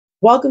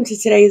Welcome to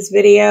today's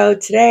video.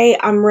 Today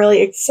I'm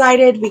really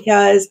excited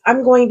because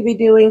I'm going to be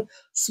doing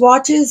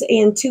swatches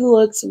and 2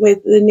 looks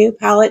with the new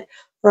palette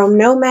from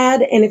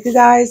Nomad. And if you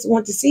guys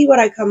want to see what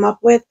I come up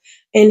with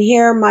and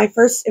hear my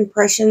first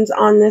impressions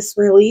on this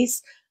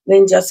release,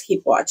 then just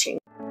keep watching.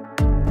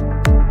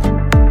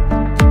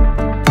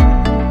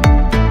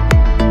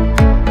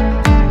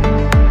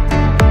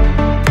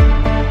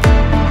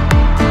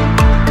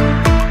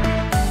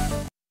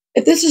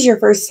 If this is your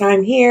first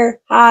time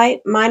here, hi,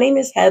 my name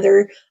is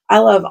Heather. I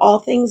love all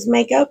things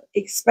makeup,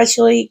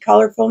 especially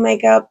colorful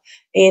makeup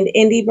and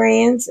indie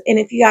brands. And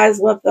if you guys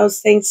love those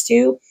things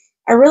too,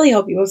 I really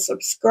hope you will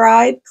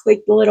subscribe,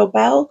 click the little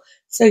bell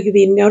so you can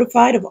be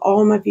notified of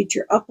all my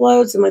future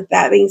uploads. And with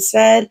that being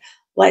said,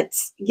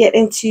 let's get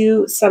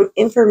into some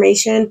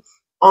information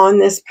on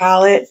this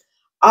palette.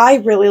 I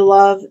really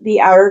love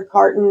the outer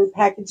carton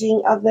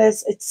packaging of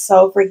this. It's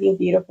so freaking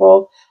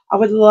beautiful. I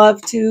would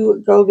love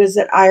to go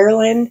visit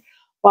Ireland,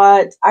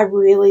 but I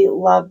really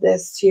love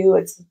this too.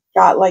 It's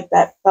got like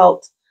that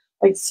felt,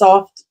 like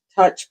soft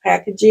touch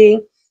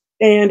packaging,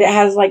 and it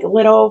has like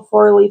little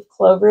 4-leaf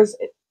clovers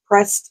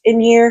pressed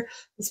in here.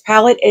 This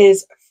palette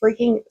is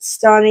freaking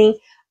stunning.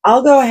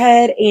 I'll go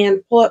ahead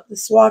and pull up the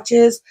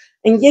swatches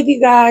and give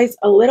you guys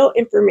a little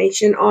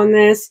information on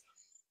this.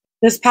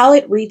 This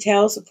palette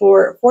retails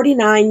for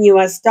 $49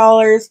 US.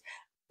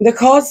 The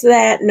cause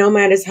that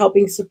Nomad is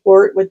helping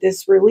support with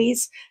this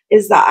release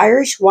is the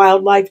Irish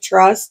Wildlife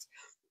Trust.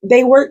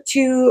 They work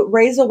to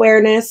raise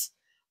awareness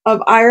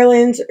of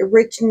Ireland's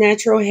rich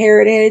natural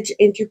heritage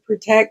and to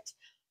protect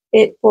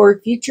it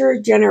for future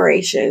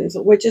generations,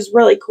 which is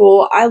really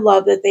cool. I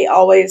love that they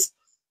always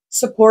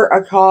support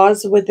a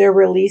cause with their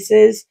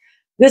releases.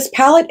 This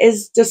palette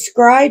is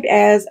described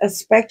as a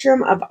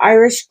spectrum of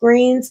Irish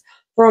greens,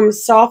 from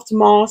soft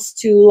moss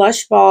to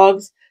lush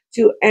bogs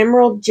to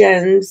emerald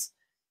gems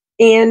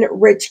and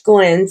rich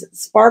glens,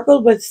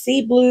 sparkled with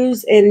sea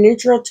blues and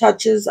neutral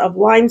touches of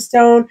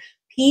limestone,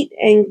 peat,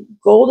 and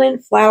golden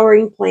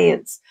flowering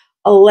plants.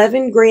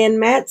 11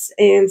 grand mattes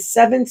and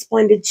 7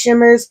 splendid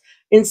shimmers,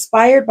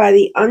 inspired by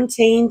the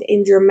untamed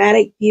and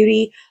dramatic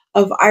beauty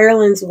of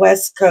Ireland's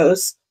west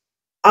coast.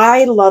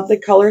 I love the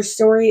color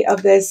story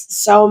of this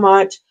so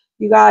much.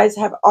 You guys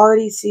have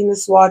already seen the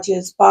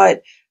swatches,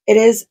 but it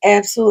is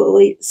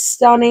absolutely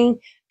stunning,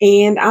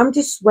 and I'm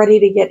just ready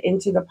to get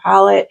into the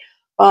palette.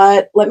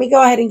 But let me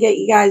go ahead and get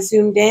you guys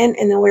zoomed in,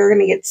 and then we're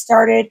going to get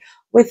started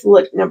with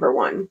look number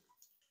 1.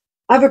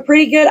 I have a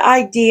pretty good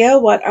idea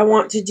what I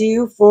want to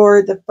do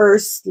for the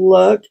first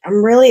look.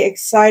 I'm really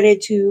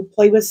excited to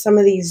play with some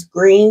of these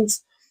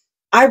greens.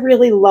 I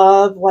really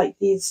love like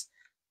these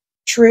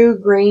true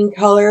green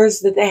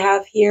colors that they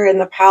have here in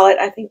the palette.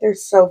 I think they're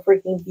so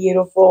freaking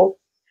beautiful.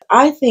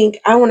 I think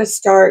I want to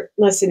start,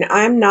 listen,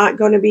 I'm not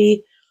going to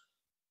be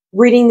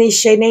reading these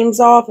shade names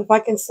off. If I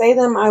can say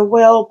them, I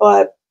will,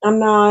 but I'm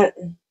not.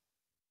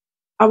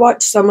 I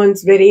watched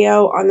someone's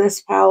video on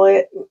this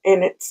palette,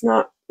 and it's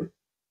not,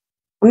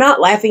 I'm not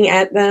laughing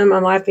at them,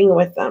 I'm laughing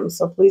with them,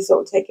 so please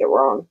don't take it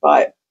wrong.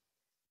 But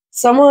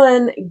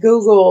someone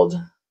Googled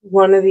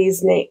one of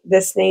these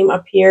this name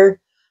up here,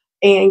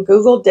 and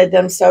Google did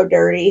them so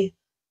dirty.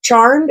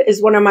 Charmed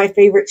is one of my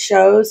favorite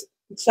shows,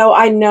 so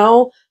I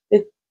know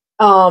that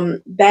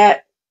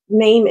that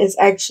name is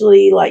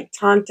actually like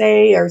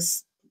Tante or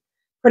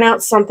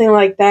pronounced something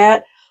like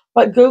that.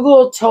 But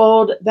Google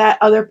told that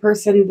other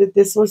person that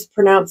this was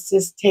pronounced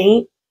as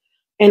taint.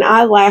 And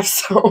I laughed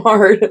so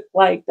hard.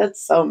 Like,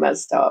 that's so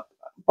messed up.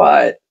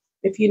 But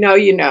if you know,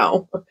 you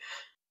know.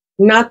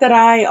 Not that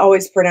I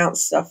always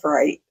pronounce stuff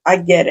right. I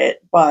get it.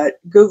 But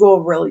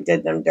Google really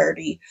did them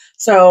dirty.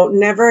 So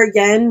never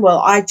again will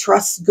I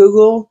trust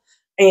Google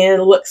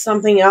and look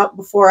something up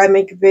before I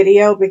make a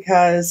video,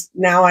 because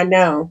now I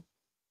know.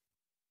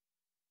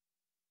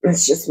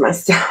 It's just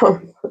messed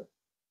up.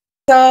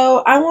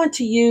 So I want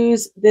to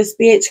use this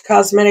BH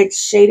Cosmetics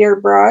shader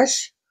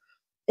brush,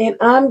 and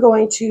I'm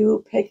going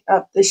to pick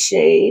up the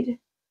shade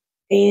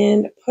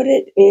and put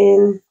it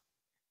in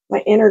my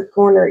inner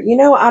corner. You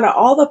know, out of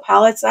all the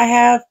palettes I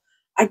have,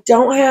 I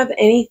don't have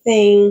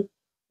anything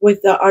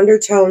with the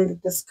undertone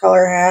that this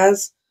color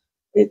has.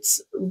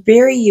 It's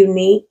very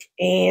unique,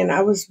 and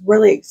I was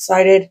really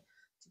excited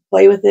to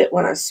play with it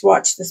when I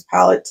swatched this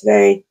palette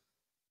today.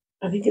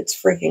 I think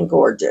it's freaking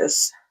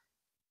gorgeous.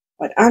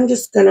 But I'm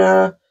just going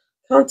to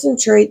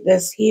concentrate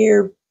this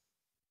here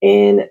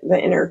in the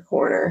inner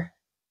corner.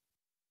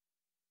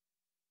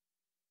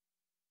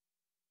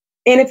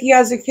 And if you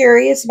guys are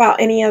curious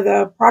about any of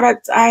the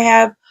products I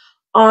have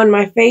on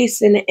my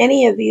face in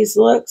any of these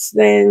looks,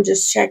 then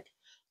just check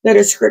the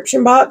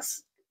description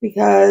box,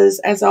 because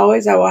as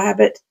always, I will have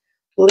it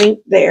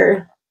linked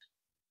there.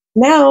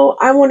 Now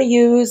I want to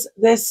use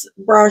this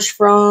brush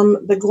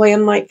from the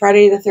GLAMLIGHT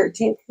Friday the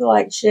 13th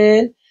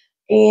collection,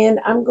 and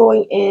I'm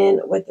going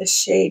in with the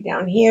shade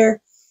down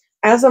here.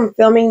 As I'm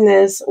filming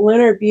this,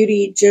 Lunar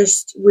Beauty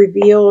just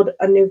revealed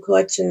a new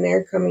collection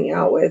they're coming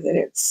out with, and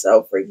it's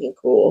so freaking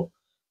cool.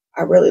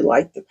 I really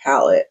like the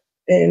palette,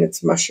 and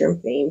it's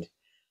mushroom themed.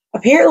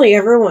 Apparently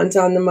everyone's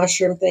on the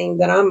mushroom thing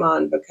that I'm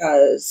on,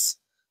 because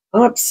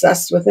I'm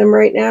obsessed with him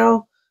right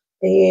now,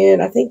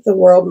 and I think the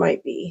world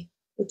might be,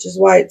 which is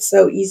why it's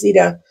so easy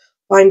to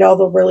find all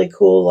the really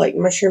cool like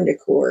mushroom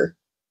decor,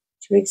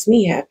 which makes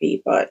me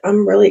happy. But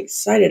I'm really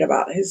excited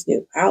about his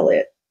new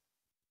palette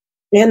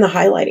and the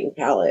highlighting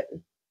palette.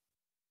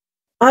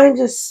 I'm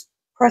just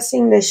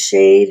pressing this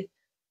shade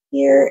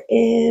here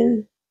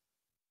in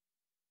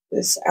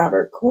this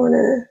outer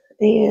corner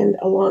and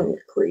along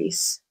the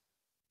crease.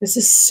 This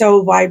is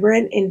so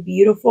vibrant and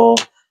beautiful.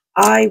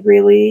 I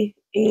really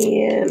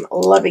am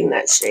loving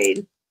that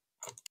shade.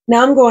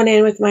 Now I'm going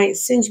in with my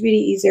Singe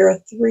Beauty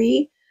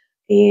E03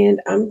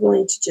 and I'm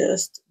going to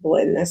just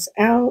blend this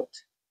out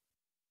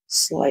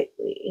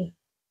slightly.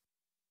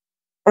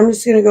 I'm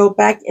just going to go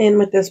back in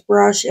with this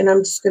brush and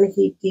I'm just going to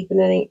keep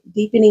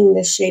deepening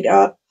this shade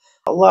up.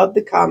 I love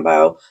the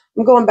combo.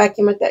 I'm going back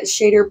in with that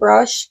shader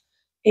brush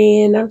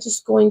and I'm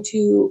just going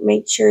to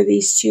make sure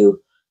these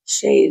two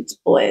shades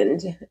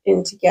blend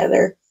in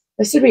together.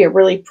 This would be a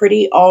really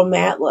pretty all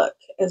matte look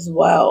as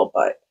well,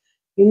 but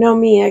you know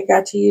me, I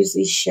got to use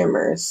these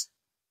shimmers.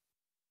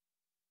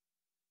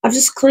 I've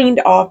just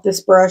cleaned off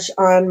this brush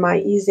on my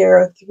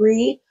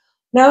E03.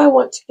 Now I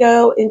want to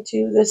go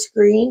into this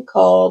green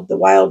called the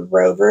Wild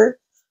Rover,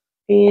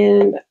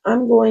 and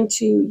I'm going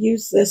to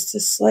use this to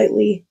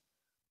slightly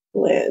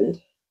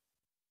blend.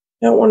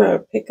 Don't want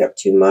to pick up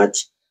too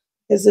much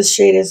because this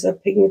shade is a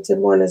pigmented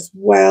one as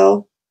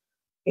well,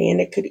 and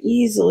it could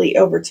easily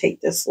overtake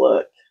this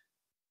look.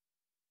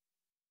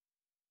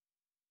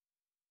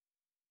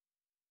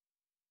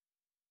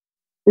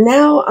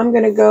 Now I'm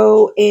going to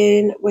go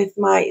in with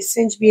my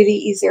Singe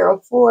Beauty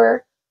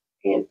E04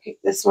 and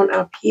pick this one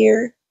up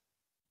here.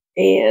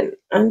 And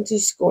I'm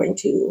just going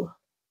to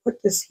put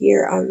this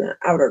here on the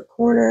outer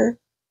corner.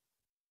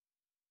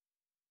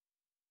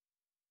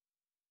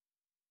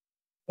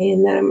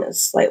 And then I'm going to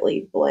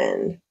slightly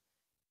blend.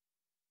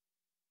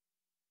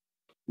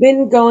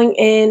 Then going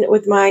in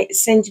with my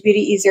Singe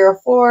Beauty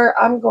E04,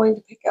 I'm going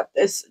to pick up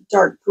this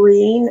dark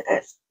green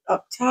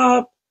up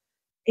top.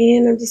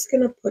 And I'm just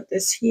going to put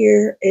this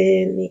here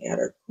in the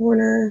outer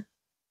corner.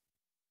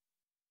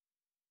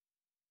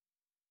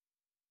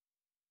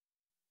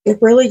 I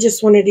really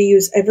just wanted to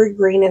use every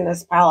green in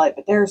this palette,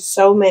 but there are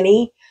so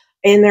many,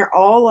 and they're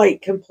all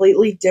like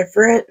completely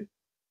different.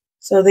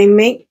 So they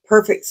make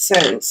perfect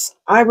sense.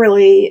 I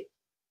really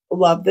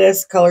love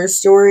this color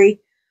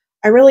story.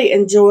 I really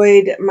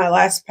enjoyed my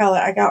last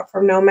palette I got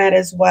from Nomad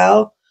as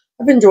well.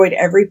 I've enjoyed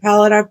every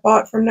palette I've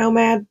bought from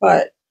Nomad,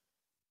 but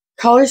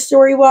color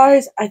story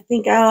wise, I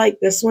think I like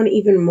this one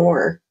even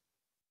more.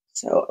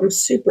 So I'm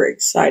super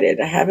excited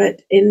to have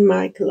it in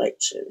my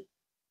collection.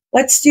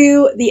 Let's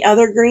do the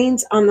other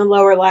greens on the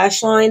lower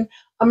lash line.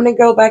 I'm going to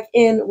go back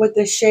in with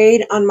the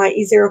shade on my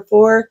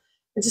E04.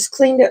 I just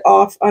cleaned it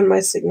off on my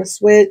Sigma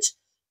switch.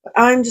 But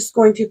I'm just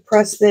going to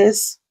press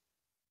this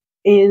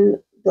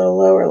in the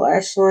lower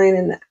lash line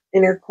in the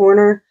inner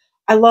corner.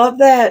 I love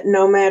that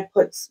Nomad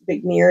puts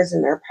big mirrors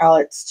in their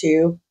palettes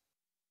too.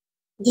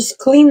 Just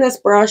clean this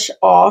brush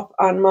off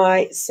on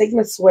my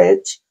Sigma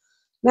switch.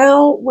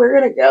 Now we're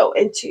going to go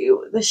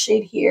into the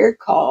shade here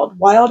called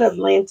Wild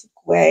Atlantic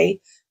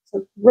Way. It's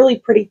a really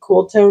pretty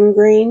cool tone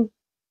green.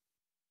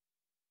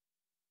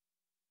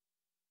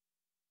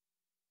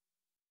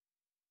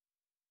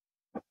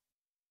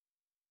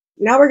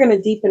 Now we're going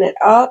to deepen it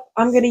up.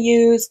 I'm going to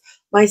use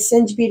my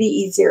Singe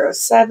Beauty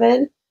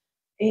E07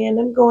 and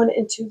I'm going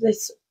into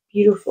this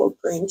beautiful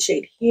green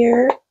shade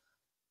here.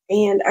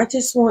 And I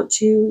just want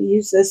to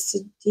use this to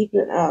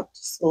deepen it up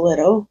just a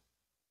little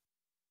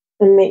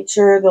and make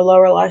sure the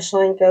lower lash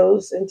line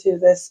goes into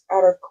this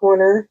outer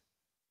corner.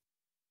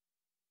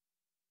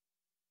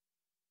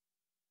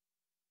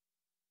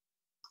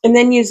 And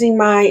then using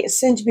my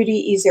Singe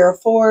Beauty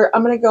E04,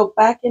 I'm going to go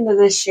back into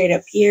this shade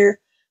up here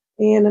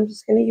and I'm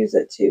just going to use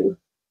it to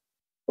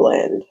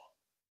blend.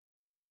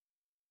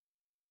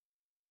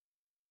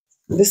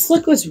 This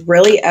look was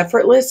really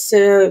effortless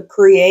to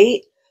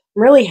create.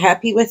 I'm really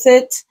happy with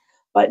it.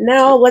 But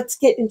now let's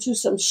get into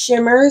some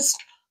shimmers.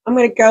 I'm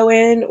going to go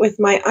in with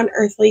my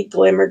Unearthly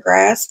Glimmer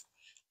Grasp.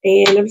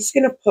 And I'm just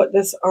going to put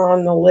this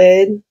on the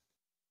lid.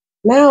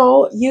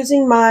 Now,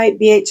 using my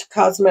BH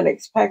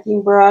Cosmetics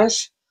packing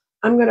brush,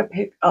 I'm going to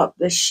pick up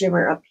this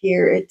shimmer up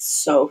here. It's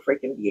so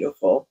freaking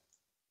beautiful.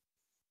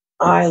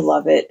 I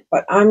love it.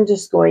 But I'm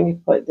just going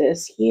to put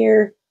this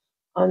here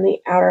on the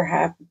outer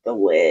half of the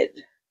lid.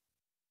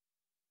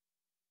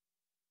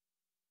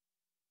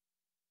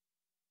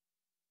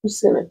 I'm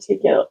just going to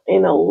take it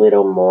in a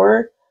little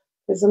more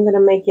because I'm going to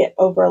make it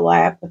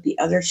overlap with the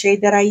other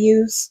shade that I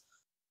use.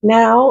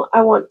 Now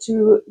I want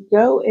to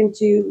go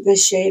into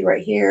this shade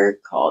right here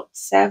called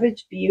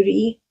Savage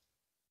Beauty.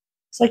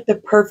 It's like the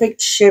perfect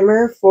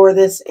shimmer for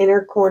this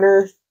inner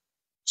corner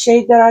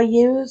shade that I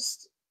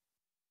used.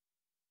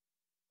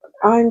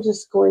 I'm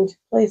just going to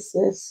place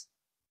this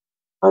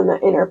on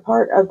the inner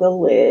part of the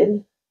lid.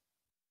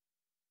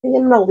 I think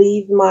I'm going to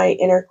leave my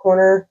inner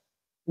corner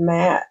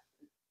matte.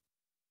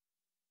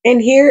 And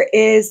here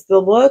is the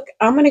look.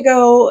 I'm going to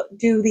go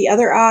do the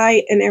other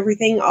eye and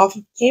everything off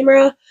of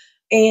camera.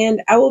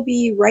 and I will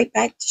be right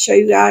back to show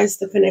you guys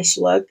the finished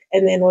look,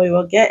 and then we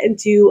will get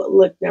into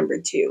look number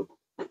 2.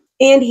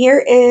 And here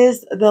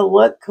is the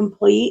look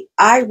complete.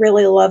 I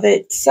really love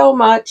it so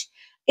much.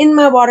 In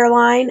my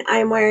waterline,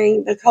 I'm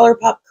wearing the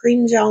ColourPop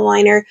Cream Gel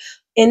Liner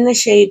in the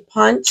shade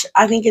Punch.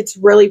 I think it's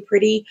really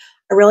pretty.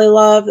 I really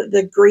love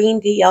the green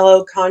to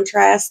yellow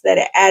contrast that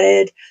it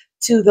added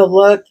to the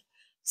look.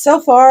 So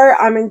far,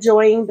 I'm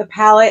enjoying the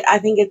palette. I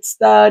think it's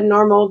the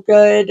normal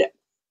good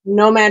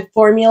Nomad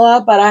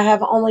formula, but I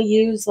have only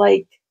used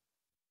like,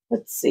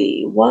 let's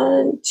see,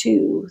 1,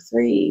 2,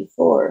 3,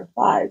 4,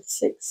 5,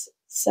 6,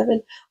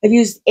 7. I've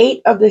used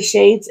 8 of the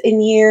shades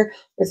in here.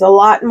 There's a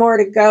lot more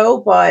to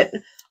go, but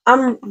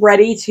I'm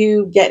ready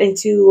to get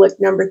into look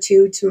number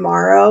 2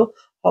 tomorrow.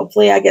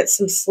 Hopefully I get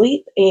some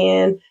sleep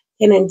and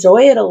can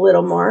enjoy it a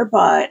little more,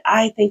 but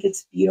I think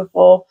it's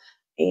beautiful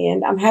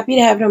and I'm happy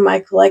to have it in my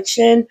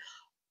collection.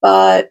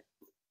 But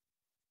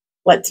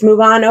let's move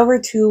on over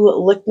to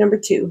look number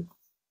 2.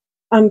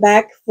 I'm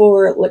back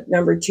for look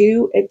number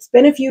 2. It's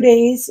been a few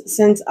days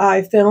since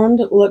I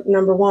filmed look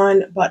number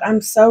 1, but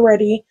I'm so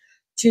ready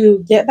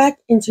to get back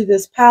into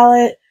this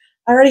palette.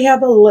 I already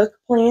have a look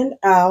planned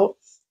out,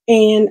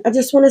 and I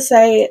just want to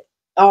say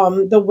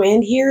the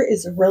wind here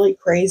is really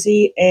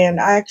crazy, and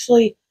I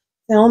actually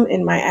film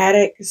in my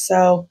attic,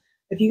 so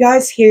if you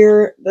guys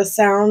hear the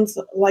sounds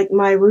like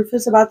my roof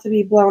is about to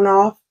be blown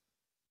off,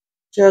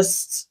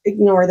 just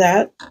ignore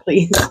that,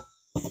 please.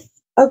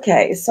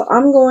 Okay, so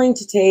I'm going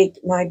to take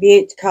my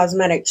BH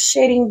Cosmetics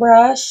shading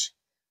brush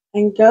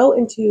and go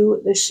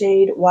into the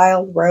shade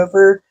Wild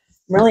Rover.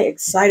 I'm really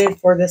excited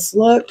for this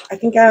look. I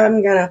think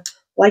I'm going to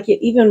like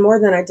it even more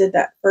than I did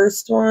that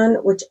first one,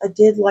 which I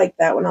did like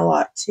that one a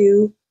lot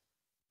too.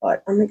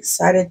 But I'm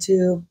excited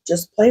to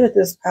just play with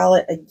this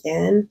palette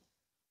again.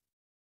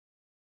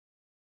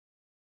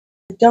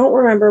 I don't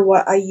remember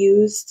what I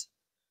used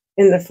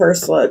in the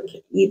first look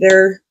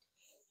either.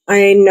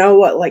 I know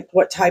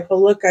what type of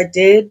look I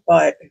did,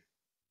 but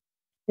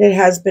it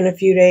has been a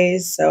few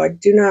days, so I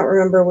do not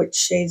remember which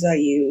shades I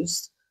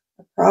used.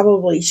 I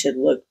probably should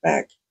look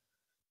back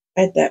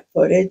at that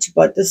footage,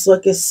 but this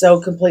look is so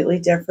completely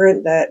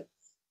different that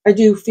I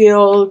do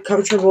feel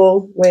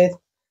comfortable with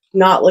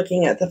not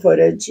looking at the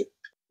footage.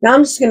 Now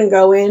I'm just going to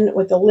go in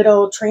with a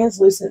little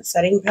translucent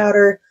setting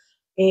powder,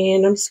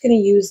 and I'm just going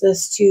to use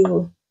this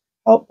to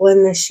help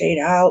blend this shade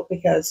out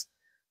because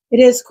it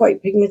is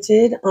quite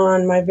pigmented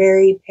on my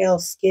very pale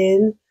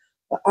skin,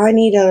 but I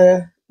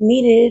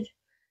needed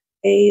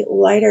a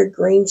lighter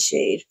green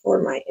shade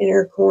for my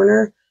inner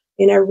corner,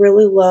 and I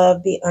really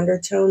love the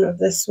undertone of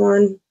this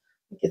one.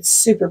 It's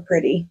super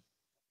pretty.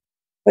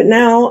 But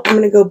now I'm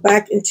going to go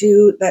back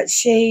into that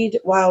shade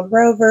Wild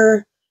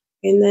Rover,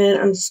 and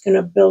then I'm just going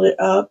to build it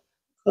up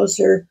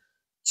closer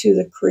to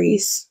the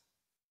crease.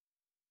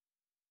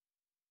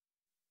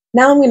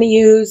 Now I'm going to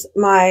use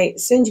my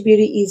Singe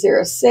Beauty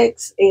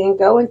E06 and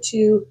go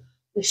into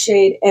the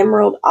shade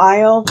Emerald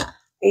Isle,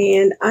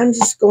 and I'm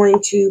just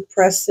going to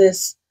press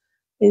this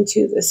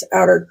into this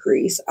outer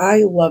crease.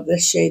 I love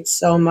this shade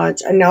so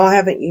much. I know I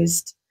haven't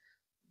used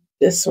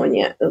this one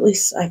yet. At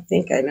least I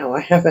think I know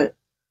I haven't.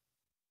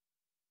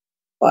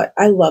 But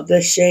I love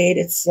this shade.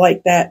 It's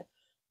like that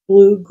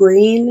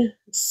blue-green.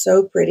 It's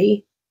so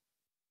pretty.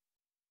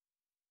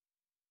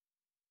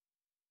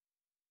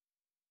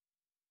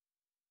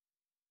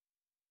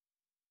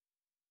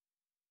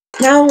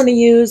 Now I'm going to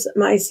use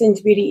my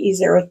Singe Beauty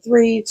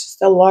E03. It's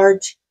just a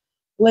large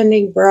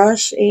blending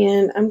brush,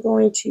 and I'm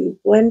going to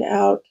blend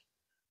out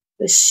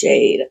the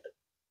shade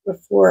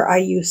before I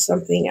use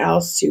something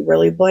else to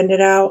really blend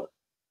it out.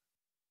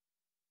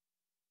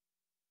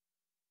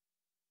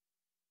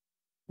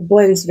 It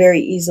blends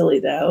very easily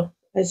though,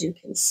 as you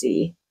can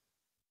see.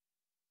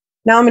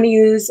 Now I'm going to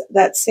use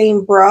that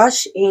same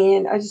brush,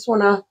 and I just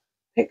want to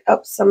pick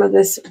up some of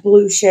this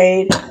blue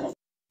shade,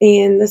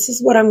 and this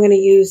is what I'm going to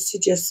use to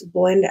just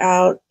blend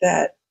out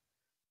that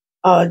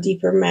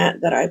deeper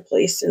matte that I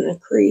placed in the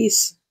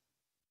crease.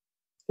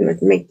 I'm going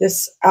to make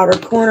this outer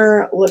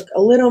corner look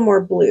a little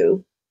more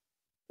blue.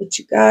 But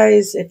you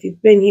guys, if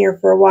you've been here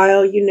for a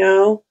while, you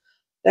know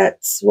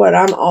that's what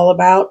I'm all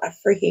about. I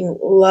freaking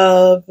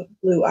love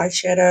blue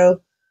eyeshadow.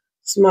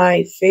 It's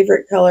my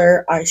favorite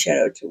color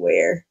eyeshadow to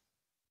wear.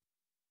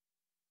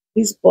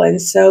 These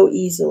blend so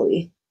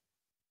easily.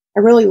 I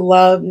really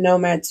love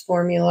Nomad's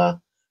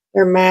formula,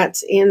 their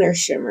mattes and their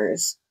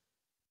shimmers.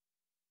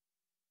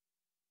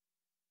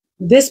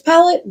 This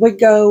palette would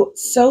go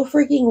so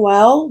freaking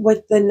well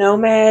with the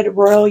Nomad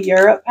Royal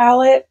Europe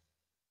palette.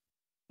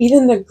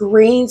 Even the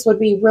greens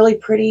would be really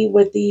pretty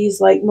with these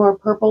like more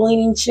purple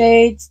leaning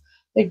shades.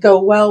 They'd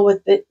go well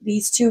with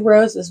these 2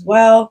 rows as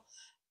well.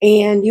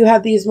 And you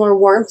have these more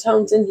warm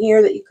tones in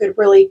here that you could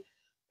really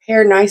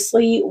pair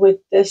nicely with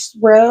this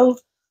row.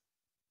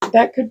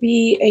 That could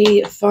be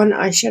a fun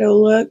eyeshadow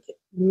look.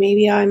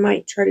 Maybe I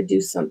might try to do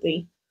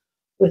something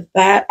with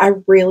that. I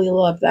really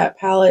love that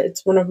palette.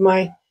 It's one of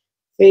my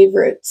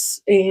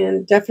favorites,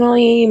 and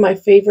definitely my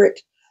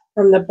favorite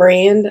from the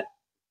brand.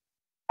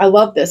 I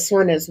love this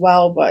one as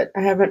well, but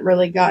I haven't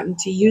really gotten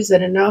to use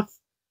it enough.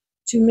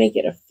 to make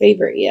it a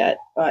favorite yet,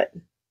 but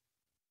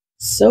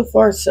so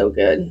far so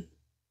good.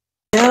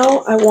 Now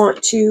I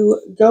want to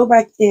go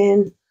back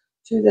in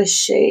to the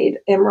shade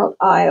Emerald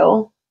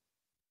Isle,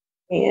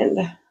 and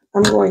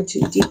I'm going to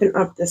deepen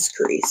up this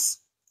crease.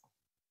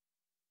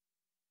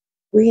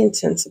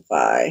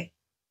 Re-intensify.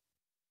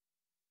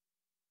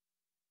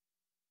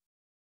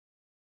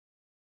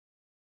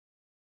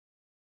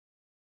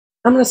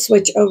 I'm going to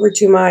switch over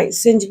to my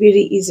Singe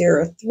Beauty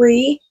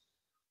E03.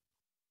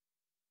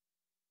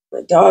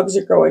 The dogs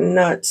are going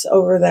nuts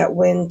over that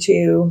wind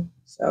too,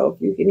 so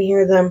if you can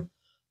hear them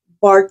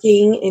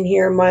barking and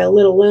hear my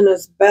little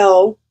Luna's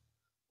bell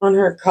on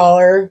her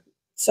collar,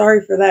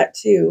 sorry for that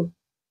too.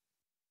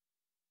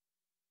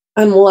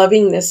 I'm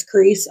loving this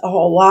crease a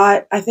whole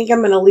lot. I think I'm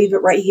going to leave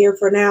it right here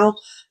for now.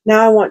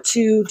 Now I want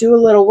to do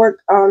a little work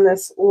on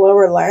this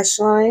lower lash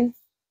line.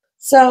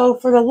 So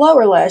for the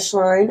lower lash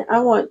line, I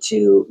want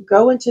to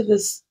go into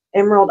this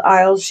Emerald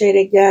Isle shade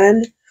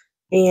again.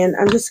 And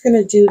I'm just going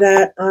to do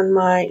that on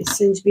my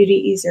Singe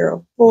Beauty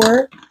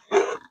E04.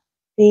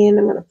 And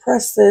I'm going to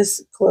press this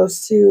as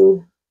close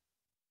to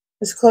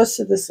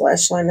this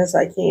lash line as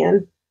I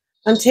can.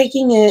 I'm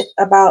taking it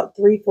about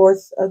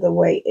 3/4 of the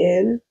way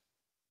in.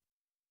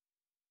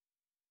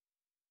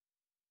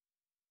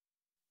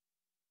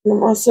 And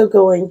I'm also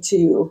going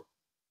to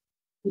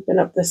deepen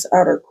up this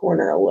outer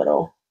corner a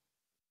little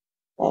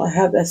while I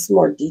have this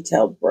more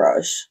detailed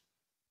brush.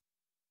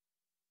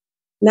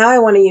 Now I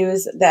want to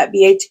use that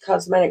BH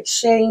Cosmetics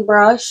shading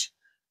brush,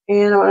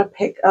 and I want to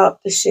pick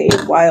up the shade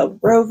Wild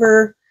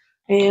Rover,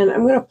 and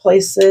I'm going to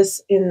place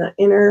this in the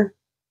inner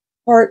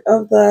part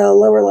of the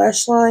lower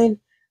lash line,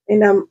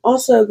 and I'm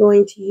also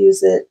going to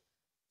use it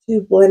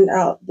to blend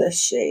out this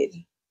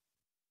shade.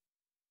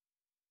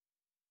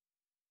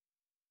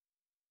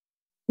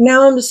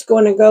 Now I'm just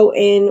going to go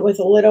in with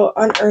a little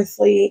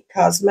Unearthly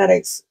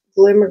Cosmetics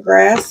Glimmer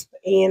Grasp,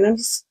 and I'm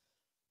just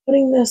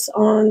putting this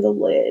on the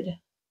lid.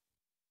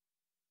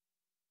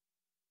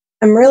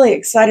 I'm really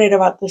excited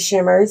about the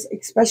shimmers,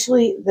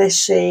 especially this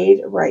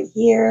shade right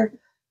here.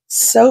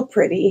 So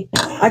pretty.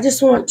 I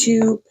just want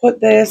to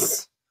put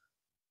this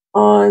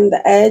on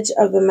the edge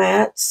of the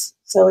mattes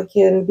so it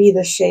can be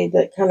the shade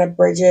that kind of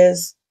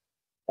bridges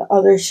the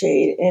other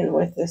shade in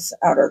with this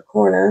outer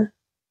corner.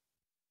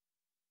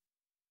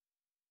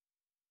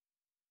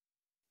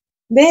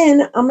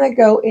 Then I'm going to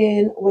go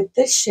in with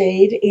this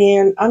shade,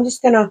 and I'm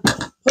just going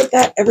to put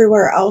that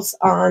everywhere else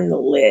on the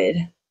lid.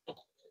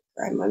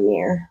 Grab my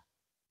mirror.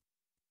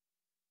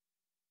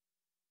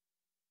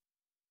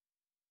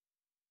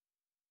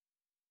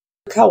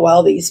 Look how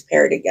well these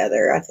pair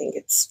together. I think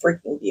it's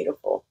freaking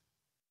beautiful.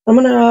 I'm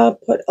going to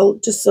put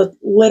just a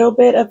little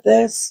bit of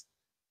this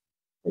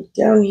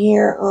down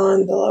here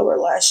on the lower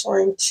lash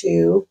line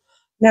too.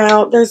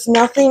 Now, there's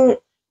nothing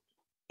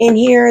in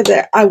here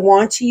that I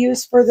want to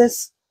use for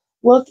this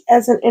look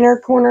as an inner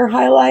corner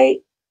highlight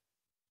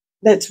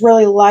that's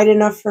really light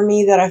enough for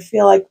me that I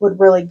feel like would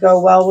really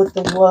go well with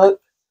the look.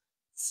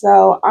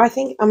 So I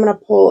think I'm going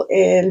to pull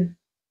in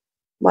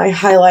my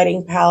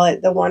highlighting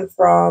palette, the one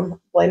from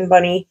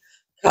BLENDBUNNY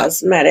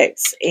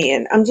Cosmetics,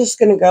 and I'm just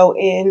going to go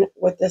in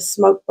with this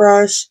smoke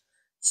brush.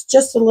 It's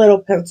just a little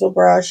pencil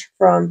brush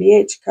from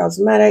BH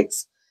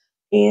Cosmetics,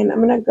 and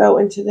I'm going to go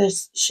into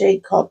this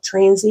shade called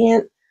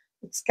Transient.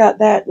 It's got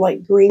that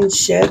like green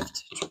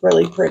shift. It's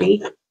really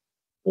pretty.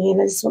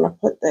 And I just want to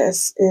put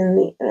this in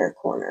the inner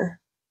corner.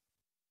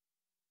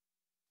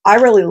 I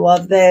really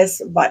love this,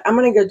 but I'm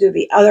going to go do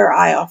the other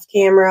eye off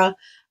camera,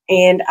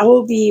 and I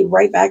will be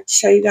right back to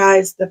show you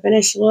guys the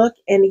finished look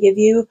and to give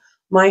you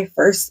my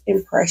first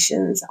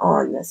impressions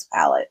on this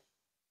palette.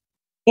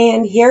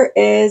 And here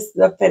is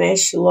the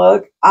finished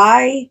look.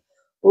 I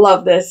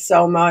love this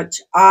so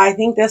much. I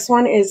think this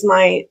one is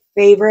my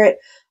favorite.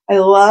 I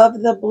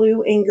love the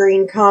blue and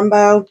green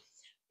combo.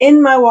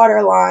 In my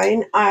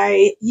waterline,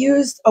 I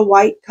used a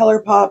white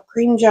ColourPop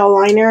cream gel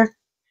liner,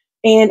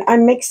 and I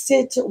mixed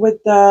it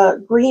with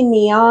the green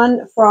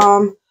neon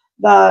from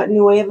the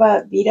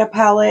Nueva Vida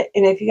palette.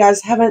 And if you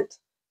guys haven't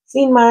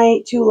seen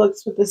my 2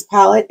 looks with this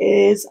palette, it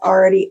is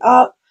already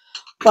up.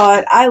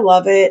 But I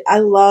love it. I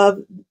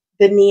love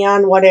the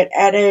neon, what it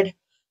added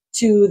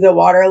to the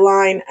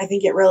waterline. I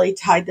think it really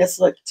tied this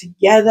look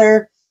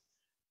together.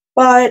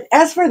 But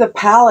as for the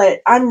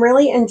palette, I'm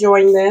really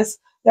enjoying this.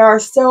 There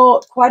are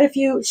still quite a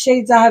few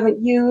shades I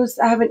haven't used.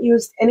 I haven't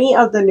used any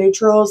of the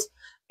neutrals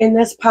in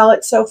this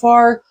palette so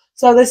far.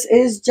 So this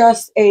is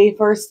just a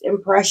first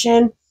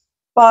impression.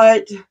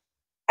 But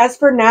as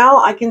for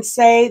now, I can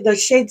say the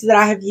shades that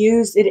I have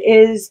used, it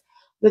is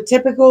the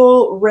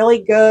typical really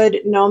good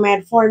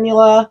Nomad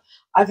formula.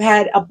 I've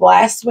had a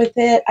blast with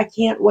it. I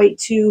can't wait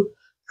to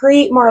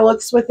create more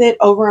looks with it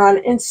over on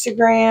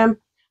Instagram.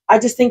 I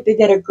just think they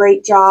did a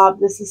great job.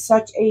 This is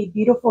such a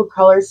beautiful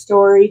color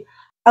story.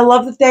 I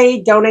love that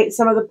they donate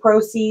some of the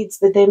proceeds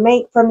that they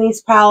make from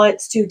these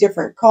palettes to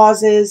different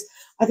causes.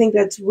 I think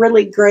that's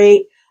really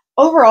great.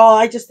 Overall,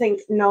 I just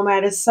think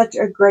Nomad is such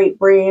a great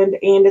brand,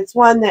 and it's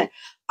one that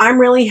I'm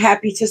really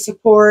happy to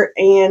support,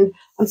 and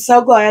I'm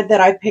so glad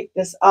that I picked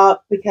this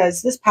up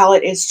because this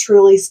palette is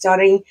truly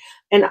stunning.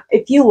 And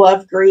if you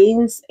love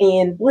greens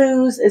and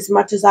blues as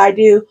much as I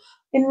do,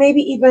 and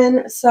maybe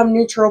even some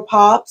neutral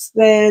pops,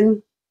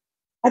 then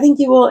I think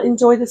you will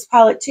enjoy this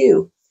palette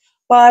too.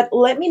 But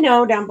let me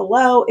know down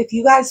below if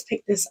you guys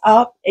picked this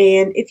up,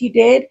 and if you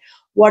did,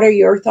 what are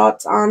your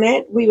thoughts on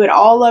it? We would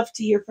all love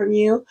to hear from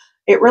you.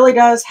 It really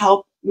does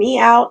help me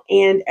out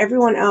and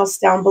everyone else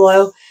down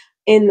below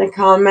in the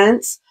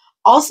comments.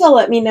 Also,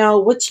 let me know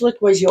which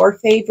look was your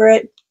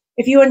favorite.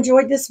 If you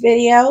enjoyed this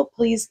video,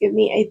 please give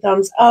me a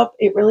thumbs up.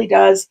 It really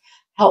does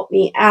help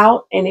me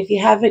out. And if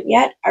you haven't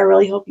yet, I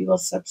really hope you will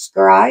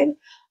subscribe.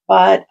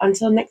 But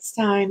until next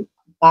time,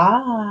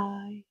 bye.